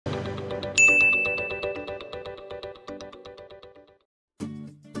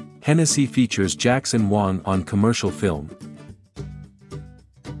Hennessy features Jackson Wang on commercial film.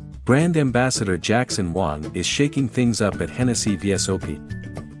 Brand ambassador Jackson Wang is shaking things up at Hennessy V.S.O.P.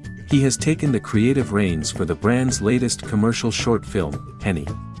 He has taken the creative reins for the brand's latest commercial short film, Henny.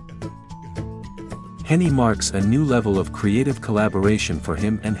 Henny marks a new level of creative collaboration for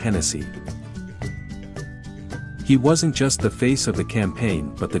him and Hennessy. He wasn't just the face of the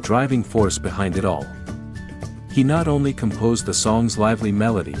campaign but the driving force behind it all. He not only composed the song's lively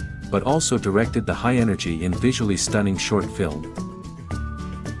melody, but also directed the high-energy and visually stunning short film.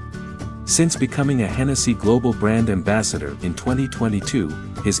 Since becoming a Hennessy global brand ambassador in 2022,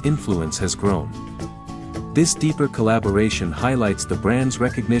 his influence has grown. This deeper collaboration highlights the brand's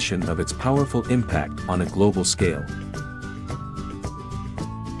recognition of its powerful impact on a global scale.